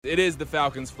It is the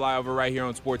Falcons flyover right here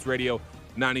on Sports Radio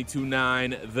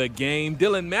 92.9 The Game.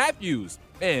 Dylan Matthews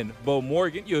and Bo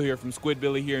Morgan. You'll hear from Squid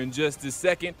Billy here in just a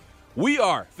second. We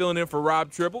are filling in for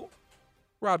Rob Tribble.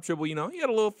 Rob Tribble, he had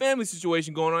a little family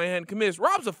situation going on. He hadn't committed.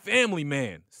 Rob's a family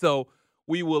man. So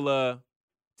we will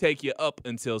take you up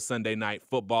until Sunday night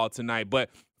football tonight.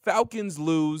 But Falcons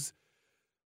lose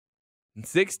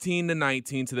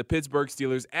 16-19 to the Pittsburgh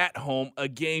Steelers at home, a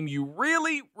game you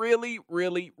really, really,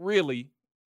 really, really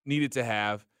needed to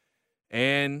have,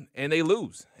 and they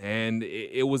lose. And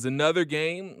it was another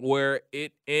game where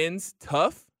it ends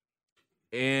tough,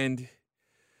 and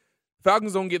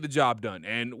Falcons don't get the job done.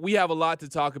 And we have a lot to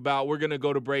talk about. We're going to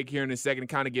go to break here in a second and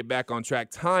kind of get back on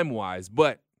track time-wise,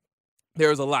 but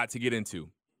there's a lot to get into.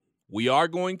 We are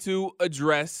going to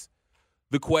address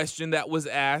the question that was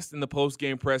asked in the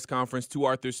post-game press conference to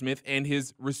Arthur Smith and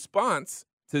his response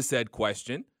to said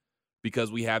question,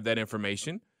 because we have that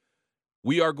information.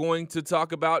 We are going to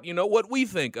talk about, what we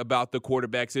think about the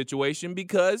quarterback situation,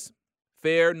 because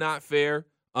fair, not fair,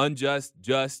 unjust,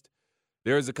 just,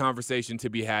 there is a conversation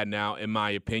to be had now, in my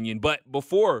opinion. But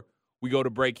before we go to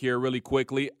break here really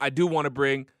quickly, I do want to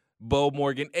bring Bo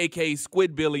Morgan, a.k.a.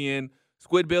 Squid Billy, in.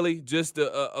 Squid Billy, just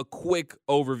a quick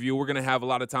overview. We're going to have a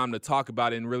lot of time to talk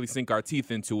about it and really sink our teeth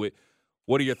into it.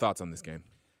 What are your thoughts on this game?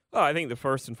 Well, I think the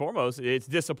first and foremost, it's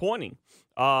disappointing.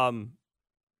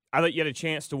 I thought you had a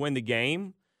chance to win the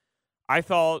game. I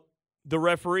thought the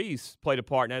referees played a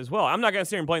part in that as well. I'm not going to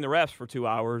sit here and blame the refs for 2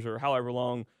 hours or however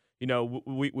long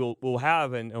we'll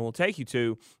have and we'll take you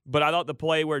to. But I thought the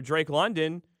play where Drake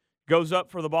London goes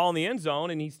up for the ball in the end zone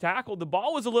and he's tackled, the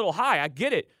ball was a little high. I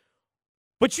get it.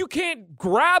 But you can't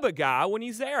grab a guy when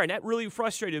he's there, and that really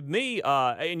frustrated me.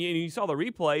 And you saw the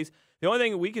replays. The only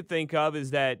thing we could think of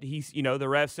is that the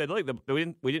ref said, "Look,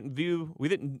 we didn't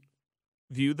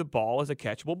view the ball as a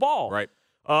catchable ball." Right.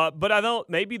 But I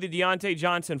thought maybe the Deontay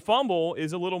Johnson fumble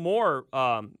is a little more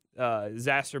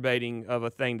exacerbating of a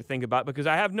thing to think about, because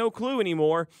I have no clue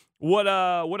anymore what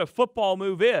a football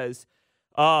move is.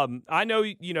 I know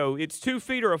it's 2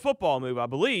 feet or a football move, I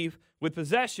believe, with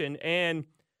possession, and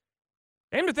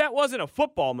if that wasn't a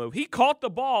football move, he caught the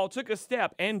ball, took a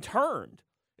step, and turned.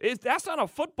 If that's not a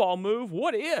football move,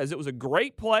 what is? It was a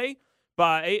great play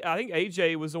by, I think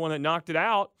AJ was the one that knocked it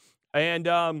out, and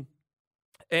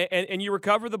you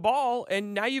recover the ball,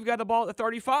 and now you've got the ball at the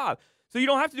 35. So you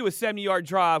don't have to do a 70-yard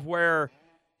drive where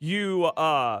you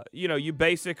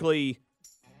basically,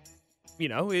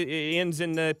 it ends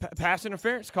in the pass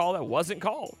interference call that wasn't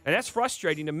called. And that's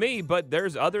frustrating to me, but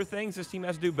there's other things this team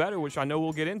has to do better, which I know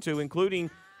we'll get into, including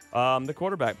the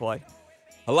quarterback play.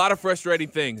 A lot of frustrating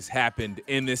things happened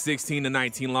in this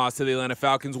 16-19 loss to the Atlanta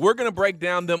Falcons. We're going to break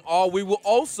down them all. We will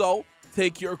also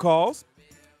take your calls.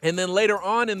 And then later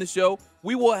on in the show,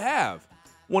 we will have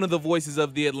one of the voices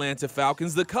of the Atlanta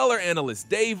Falcons, the color analyst,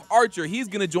 Dave Archer. He's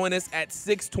going to join us at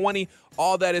 6:20.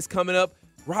 All that is coming up.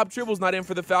 Rob Tribble's not in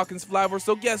for the Falcons flyover,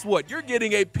 so guess what? You're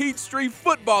getting a Peachtree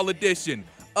Football edition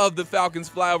of the Falcons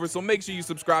flyover, so make sure you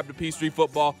subscribe to Peachtree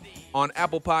Football on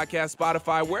Apple Podcasts,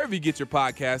 Spotify, wherever you get your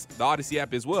podcasts, the Odyssey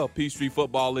app as well. Peachtree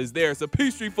Football is there. It's a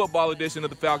Peachtree Football edition of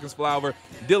the Falcons flyover.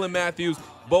 Dylan Matthews,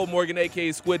 Bo Morgan,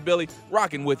 a.k.a. Squid Billy,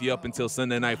 rocking with you up until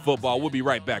Sunday Night Football. We'll be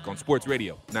right back on Sports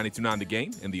Radio 92.9 The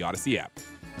Game and the Odyssey app.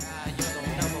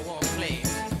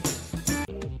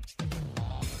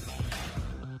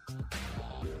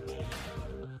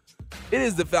 It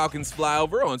is the Falcons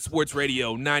flyover on Sports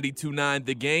Radio 92.9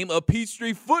 The Game, a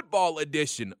Peachtree Football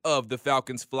edition of the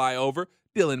Falcons flyover.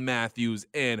 Dylan Matthews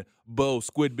and Bo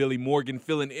Squid Billy Morgan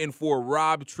filling in for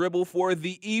Rob Tribble for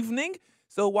the evening.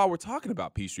 So while we're talking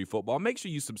about Peachtree Football, make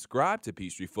sure you subscribe to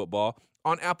Peachtree Football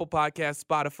on Apple Podcasts,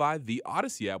 Spotify, the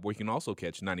Odyssey app, where you can also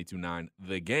catch 92.9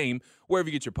 The Game. Wherever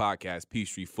you get your podcast,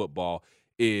 Peachtree Football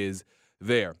is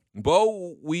there.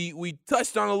 Bo, we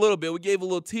touched on a little bit. We gave a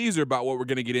little teaser about what we're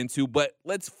going to get into, but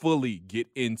let's fully get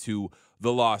into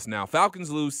the loss now. Falcons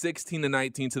lose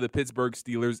 16-19 to the Pittsburgh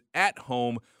Steelers at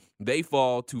home. They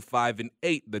fall to 5-8,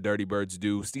 the Dirty Birds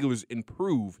do. Steelers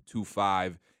improve to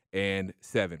 5-7.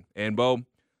 And Bo,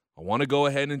 I want to go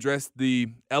ahead and address the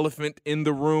elephant in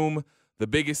the room, the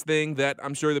biggest thing that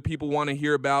I'm sure the people want to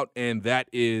hear about, and that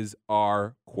is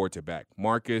our quarterback,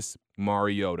 Marcus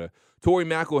Mariota. Tori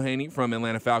McElhaney from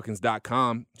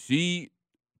AtlantaFalcons.com, she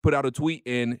put out a tweet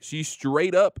and she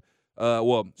straight up,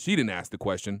 she didn't ask the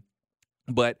question,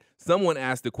 but someone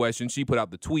asked the question. She put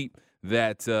out the tweet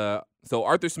that, so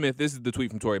Arthur Smith, this is the tweet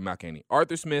from Tori McElhaney.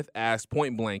 Arthur Smith asked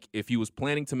point blank if he was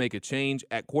planning to make a change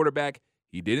at quarterback.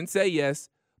 He didn't say yes,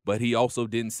 but he also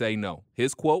didn't say no.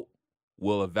 His quote,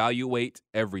 "We'll evaluate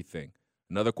everything."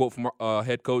 Another quote from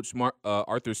head coach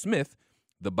Arthur Smith,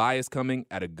 the bye is coming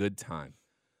at a good time.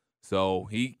 So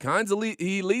he kind of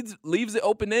leaves it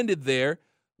open-ended there.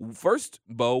 First,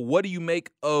 Bo, what do you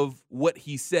make of what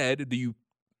he said? Do you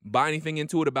buy anything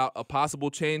into it about a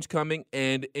possible change coming?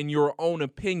 And in your own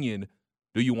opinion,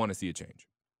 do you want to see a change?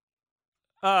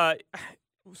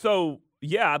 So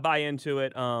yeah, I buy into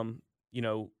it. You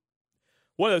know,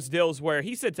 one of those deals where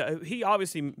he said he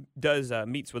obviously does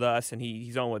meets with us, and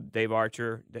he's on with Dave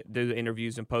Archer, do the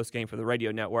interviews and post game for the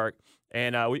radio network.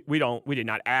 And we did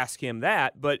not ask him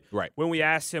that, but right. When we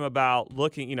asked him about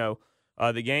looking,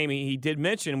 the game, he did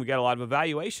mention we got a lot of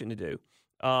evaluation to do.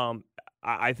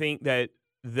 I think that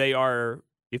they are,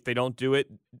 if they don't do it,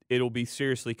 it'll be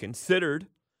seriously considered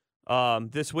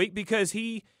this week, because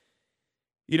he's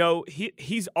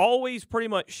always pretty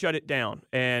much shut it down.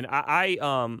 And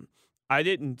I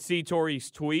didn't see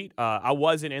Torrey's tweet. I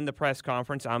wasn't in the press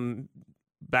conference. I'm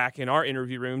back in our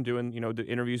interview room doing, the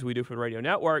interviews we do for the radio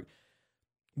network.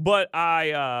 But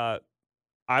I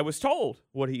was told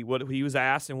what he was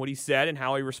asked and what he said and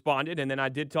how he responded. And then I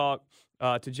did talk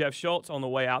to Jeff Schultz on the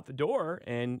way out the door,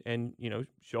 and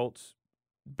Schultz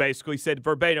basically said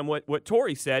verbatim what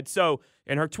Torrey said. So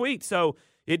in her tweet. So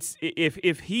it's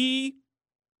if he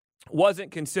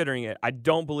wasn't considering it, I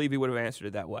don't believe he would have answered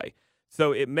it that way.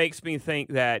 So it makes me think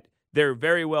that there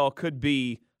very well could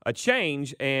be a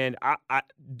change. And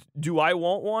do I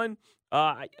want one?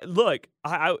 Look,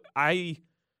 I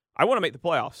want to make the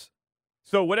playoffs.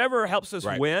 So whatever helps us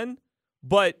win.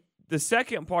 But the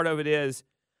second part of it is,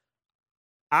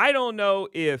 I don't know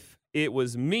if it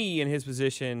was me in his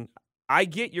position. I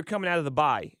get you're coming out of the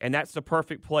bye, and that's the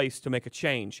perfect place to make a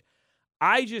change.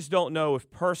 I just don't know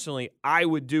if personally I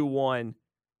would do one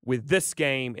with this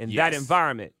game in that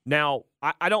environment. Now,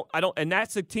 I don't, and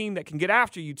that's a team that can get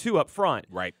after you too up front.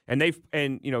 Right. And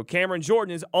Cameron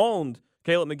Jordan has owned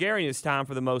Caleb McGarry in his time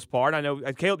for the most part. I know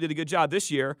Caleb did a good job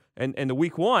this year and the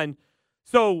week one.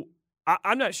 So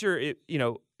I'm not sure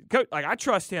I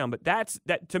trust him, but that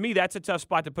to me, that's a tough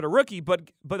spot to put a rookie.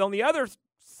 But on the other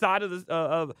side of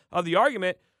the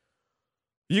argument,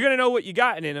 you're going to know what you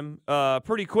got in him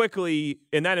pretty quickly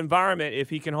in that environment if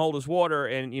he can hold his water,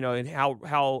 and and how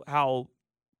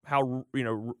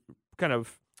kind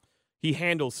of he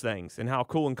handles things, and how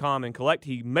cool and calm and collect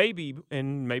he may be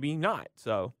and maybe not.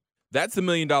 So that's $1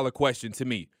 million question to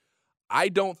me. I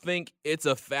don't think it's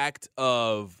a fact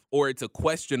of, or it's a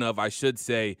question of, I should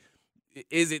say,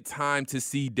 is it time to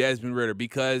see Desmond Ridder?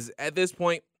 Because at this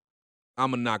point,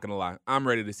 I'm not going to lie, I'm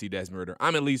ready to see Desmond Ridder.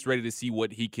 I'm at least ready to see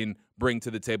what he can bring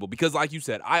to the table. Because like you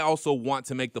said, I also want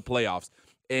to make the playoffs.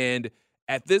 And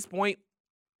at this point,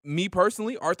 me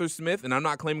personally, Arthur Smith, and I'm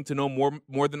not claiming to know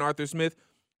more than Arthur Smith,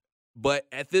 but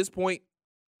at this point,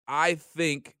 I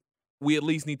think we at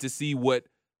least need to see what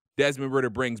Desmond Ridder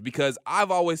brings. Because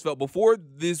I've always felt before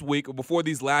this week, or before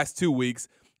these last 2 weeks,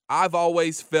 I've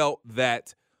always felt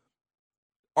that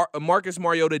Marcus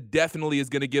Mariota definitely is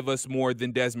going to give us more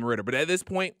than Desmond Ridder. But at this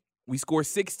point, we scored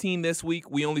 16 this week.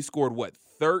 We only scored,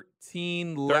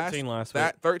 13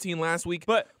 last week.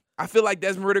 But I feel like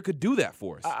Desmond Ridder could do that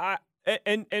for us.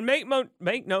 And make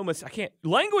no mistake, I can't.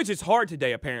 Language is hard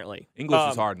today, apparently.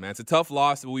 English is hard, man. It's a tough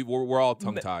loss. We're all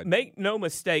tongue-tied. Make no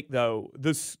mistake, though,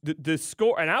 the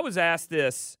score, and I was asked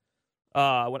this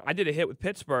when I did a hit with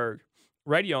Pittsburgh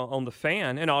radio on the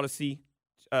Fan and Odyssey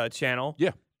channel.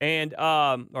 Yeah. And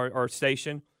our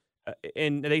station,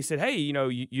 and they said, hey,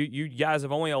 you guys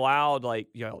have only allowed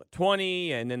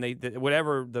 20, and then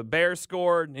whatever the Bears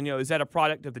scored, and is that a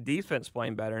product of the defense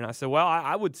playing better? And I said, well,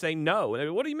 I would say no. And they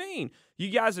go, what do you mean? You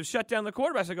guys have shut down the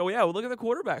quarterbacks. I go, yeah, well, look at the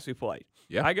quarterbacks we played.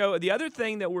 Yeah. I go, the other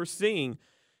thing that we're seeing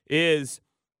is,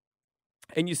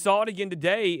 and you saw it again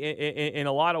today in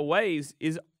a lot of ways,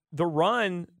 is the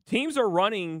run. Teams are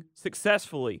running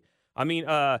successfully. I mean,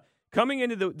 coming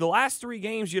into the last 3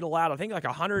 games, you'd allowed, I think,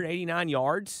 189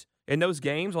 yards in those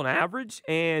games on average.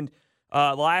 And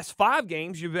the last 5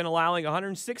 games, you've been allowing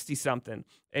 160-something.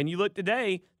 And you look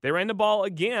today, they ran the ball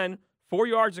again, 4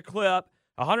 yards a clip,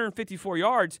 154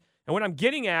 yards. And what I'm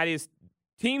getting at is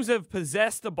teams have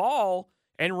possessed the ball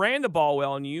and ran the ball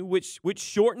well on you, which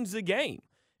shortens the game.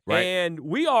 Right. And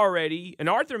we already, and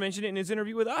Arthur mentioned it in his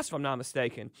interview with us, if I'm not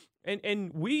mistaken,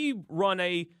 and we run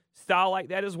a style like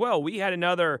that as well. We had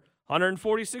another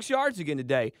 146 yards again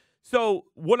today. So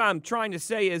what I'm trying to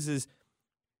say is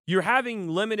you're having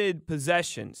limited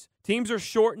possessions. Teams are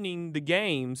shortening the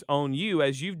games on you,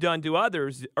 as you've done to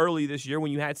others early this year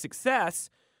when you had success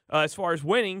as far as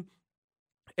winning.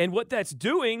 And what that's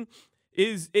doing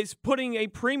is it's putting a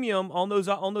premium on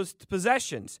those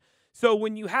possessions. So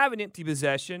when you have an empty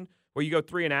possession where you go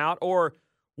 3 and out, or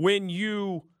when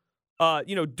you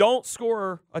don't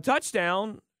score a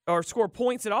touchdown, or score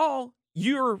points at all,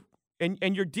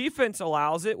 and your defense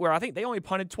allows it, where I think they only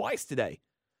punted twice today.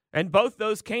 And both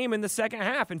those came in the second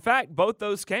half. In fact, both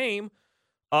those came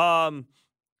in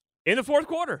the fourth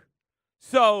quarter.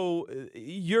 So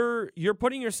you're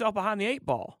putting yourself behind the 8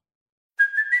 ball.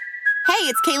 Hey,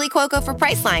 it's Kaylee Cuoco for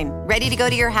Priceline. Ready to go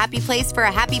to your happy place for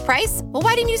a happy price? Well,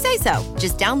 why didn't you say so?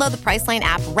 Just download the Priceline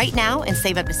app right now and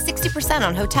save up to 60%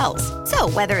 on hotels. So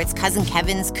whether it's Cousin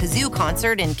Kevin's Kazoo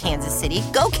Concert in Kansas City,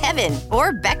 go Kevin,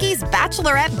 or Becky's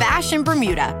Bachelorette Bash in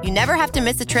Bermuda, you never have to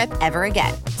miss a trip ever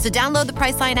again. So download the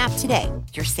Priceline app today.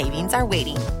 Your savings are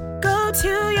waiting. Go to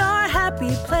your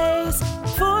happy place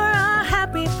for a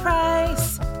happy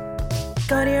price.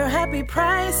 Go to your happy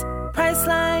price,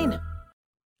 Priceline.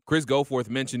 Chris Goforth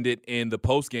mentioned it in the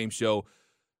postgame show.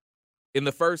 In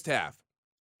the first half,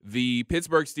 the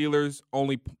Pittsburgh Steelers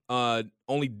only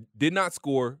did not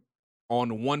score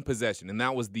on one possession, and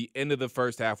that was the end of the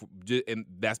first half, and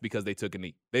that's because they took a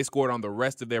knee. They scored on the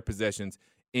rest of their possessions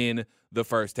in the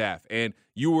first half. And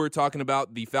you were talking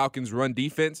about the Falcons' run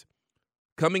defense.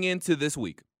 Coming into this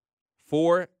week,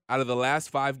 4 out of the last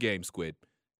 5 games, Squid,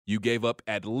 you gave up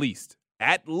at least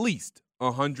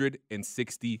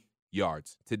 160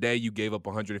 yards. Today, you gave up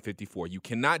 154. You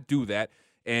cannot do that.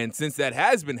 And since that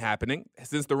has been happening,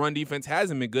 since the run defense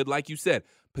hasn't been good, like you said,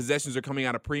 possessions are coming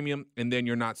out of premium, and then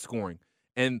you're not scoring.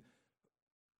 And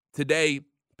today,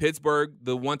 Pittsburgh,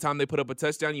 the one time they put up a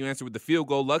touchdown, you answered with the field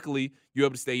goal. Luckily, you were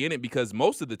able to stay in it because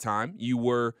most of the time you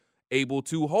were able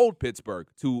to hold Pittsburgh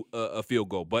to a field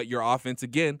goal. But your offense,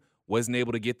 again, wasn't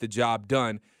able to get the job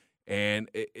done. And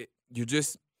you're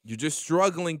just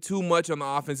struggling too much on the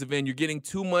offensive end. You're getting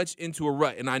too much into a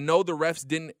rut. And I know the refs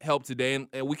didn't help today, and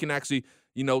we can actually,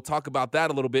 talk about that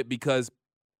a little bit because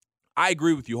I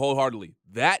agree with you wholeheartedly.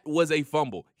 That was a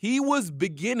fumble. He was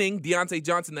beginning, Deontay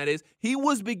Johnson that is, he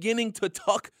was beginning to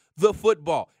tuck the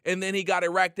football, and then he got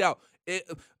it racked out. It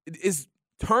is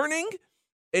turning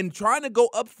and trying to go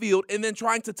upfield and then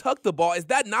trying to tuck the ball. Is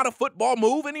that not a football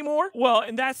move anymore? Well,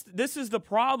 and this is the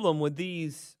problem with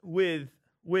these with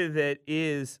it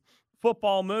is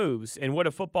football moves and what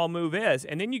a football move is.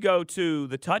 And then you go to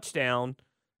the touchdown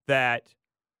that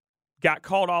got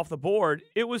called off the board.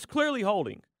 It was clearly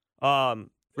holding.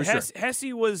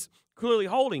 Hesse was clearly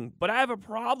holding. But I have a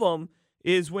problem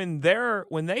is when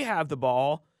they have the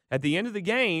ball at the end of the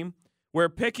game where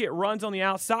Pickett runs on the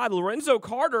outside. Lorenzo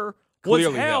Carter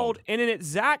was held in an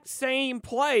exact same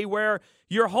play where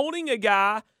you're holding a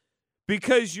guy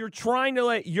because you're trying to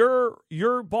let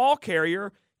your ball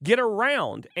carrier get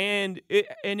around, and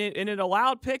it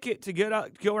allowed Pickett to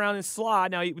go around and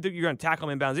slide. Now you're going to tackle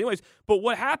him inbounds anyways. But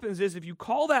what happens is if you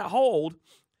call that hold,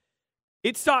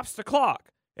 it stops the clock,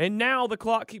 and now the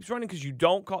clock keeps running because you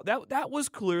don't call that. That was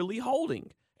clearly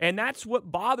holding, and that's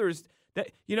what bothers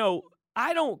that.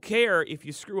 I don't care if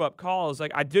you screw up calls,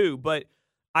 like I do, but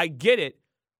I get it.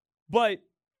 But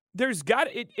there's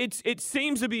it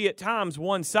seems to be at times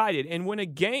one-sided, and when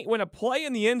a play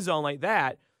in the end zone like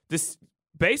that, this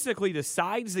basically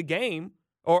decides the game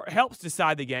or helps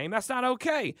decide the game, that's not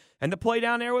okay. And the play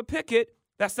down there with Pickett,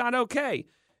 that's not okay.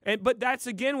 But that's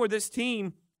again where this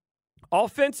team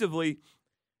offensively,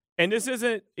 and this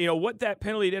isn't, what that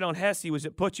penalty did on Hesse was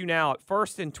it put you now at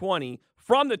 1st and 20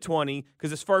 from the 20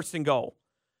 because it's 1st and goal.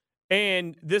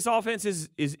 And this offense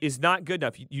is not good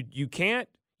enough.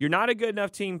 You're not a good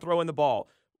enough team throwing the ball,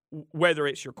 whether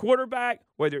it's your quarterback,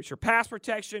 whether it's your pass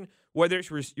protection, whether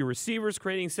it's your receivers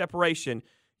creating separation.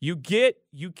 You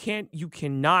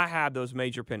cannot have those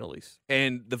major penalties.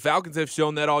 And the Falcons have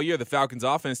shown that all year. The Falcons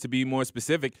offense, to be more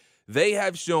specific, they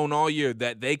have shown all year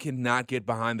that they cannot get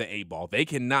behind the 8 ball. They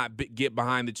cannot get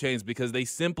behind the chains because they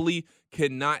simply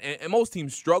cannot. And most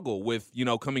teams struggle with,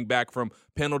 coming back from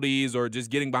penalties or just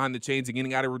getting behind the chains and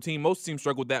getting out of routine. Most teams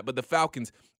struggle with that, but the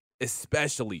Falcons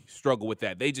especially struggle with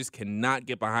that. They just cannot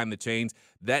get behind the chains.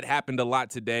 That happened a lot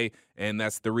today, and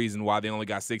that's the reason why they only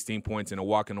got 16 points and are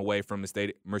walking away from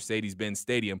Mercedes-Benz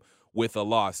Stadium with a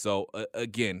loss. So,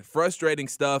 again, frustrating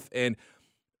stuff. And,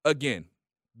 again,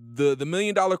 the $1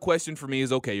 million question for me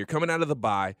is, okay, you're coming out of the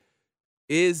bye.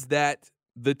 Is that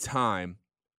the time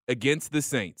against the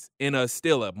Saints in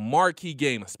still a marquee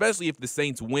game, especially if the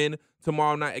Saints win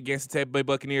tomorrow night against the Tampa Bay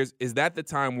Buccaneers, is that the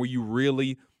time where you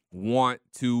really want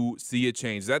to see a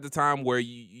change? Is that the time where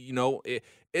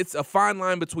it's a fine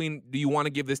line between, do you want to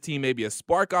give this team maybe a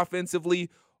spark offensively,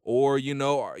 or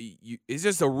it's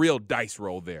just a real dice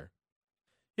roll there?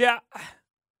 Yeah,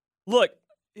 look,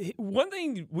 one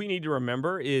thing we need to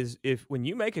remember is if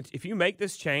you make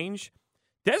this change,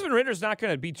 Desmond Ridder's not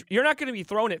going to be. You're not going to be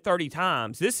thrown it 30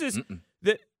 times. This is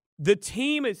the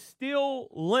team is still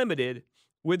limited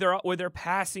with their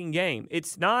passing game.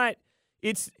 It's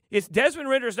Desmond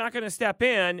Ridder's not going to step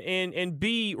in and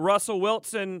be Russell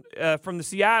Wilson from the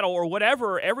Seattle or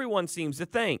whatever everyone seems to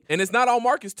think. And it's not all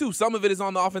Marcus, too. Some of it is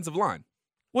on the offensive line.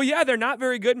 Well, yeah, they're not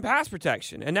very good in pass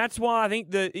protection, and that's why I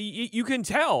think you can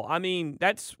tell. I mean,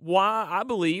 that's why I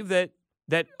believe that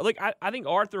look, I think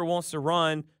Arthur wants to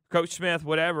run, Coach Smith,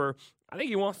 whatever. I think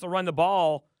he wants to run the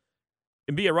ball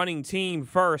and be a running team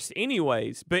first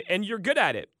anyways, and you're good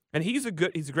at it. And he's a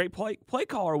great play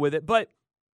caller with it, but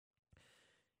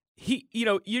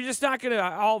you're just not going to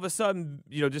all of a sudden,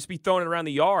 just be throwing it around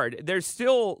the yard. There's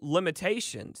still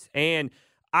limitations, and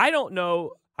I don't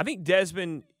know. I think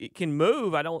Desmond can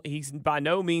move. He's by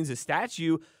no means a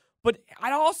statue, but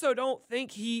I also don't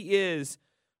think he is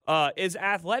as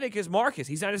athletic as Marcus.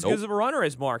 He's not as good of a runner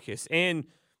as Marcus, and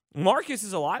Marcus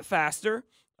is a lot faster.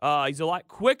 He's a lot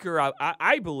quicker.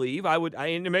 I believe.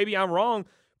 And maybe I'm wrong.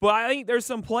 But I think there's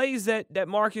some plays that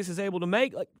Marcus is able to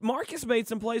make. Like Marcus made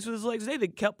some plays with his legs today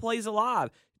that kept plays alive,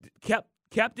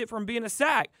 kept it from being a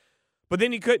sack. But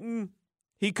then he couldn't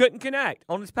connect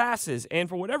on his passes. And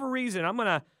for whatever reason, I'm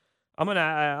gonna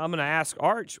ask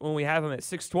Arch when we have him at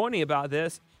 6:20 about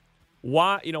this.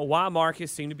 Why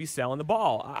Marcus seemed to be selling the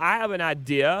ball? I have an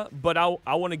idea, but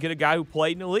I want to get a guy who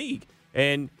played in the league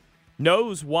and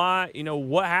knows why,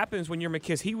 what happens when you're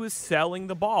McKissick. He was selling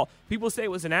the ball. People say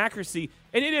it was an accuracy,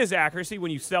 and it is accuracy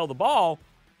when you sell the ball,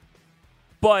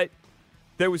 but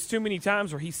there was too many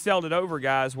times where he sold it over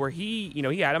guys where he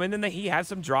had them, and then he had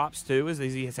some drops too, as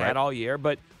he has had all year.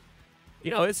 But,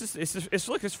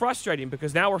 it's frustrating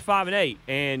because now we're 5-8,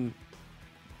 and,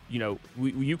 you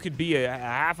could be a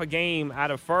half a game out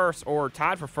of first or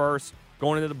tied for first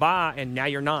going into the bye, and now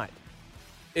you're not.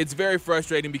 It's very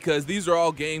frustrating because these are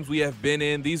all games we have been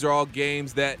in. These are all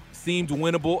games that seemed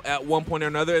winnable at one point or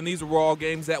another, and these were all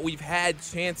games that we've had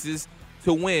chances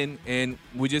to win, and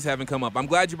we just haven't come up. I'm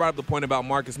glad you brought up the point about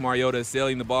Marcus Mariota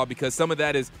sailing the ball because some of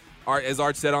that is, as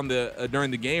Arch said on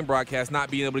during the game broadcast,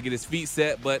 not being able to get his feet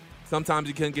set, but sometimes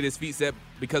he couldn't get his feet set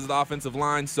because of the offensive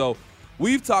line. So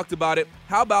we've talked about it.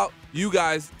 How about you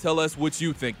guys tell us what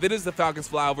you think? That is the Falcons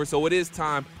flyover, so it is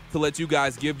time to let you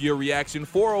guys give your reaction.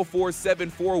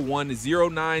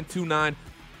 404-741-0929.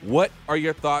 What are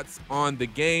your thoughts on the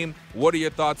game? What are your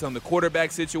thoughts on the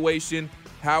quarterback situation?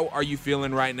 How are you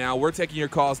feeling right now? We're taking your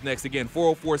calls next. Again,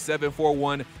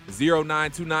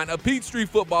 404-741-0929, a Peachtree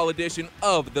football edition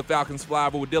of the Falcons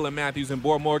flyover with Dylan Matthews and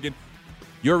Boar Morgan.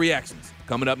 Your reactions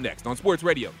coming up next on Sports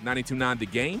Radio 92.9 The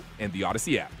Game and the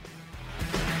Odyssey app.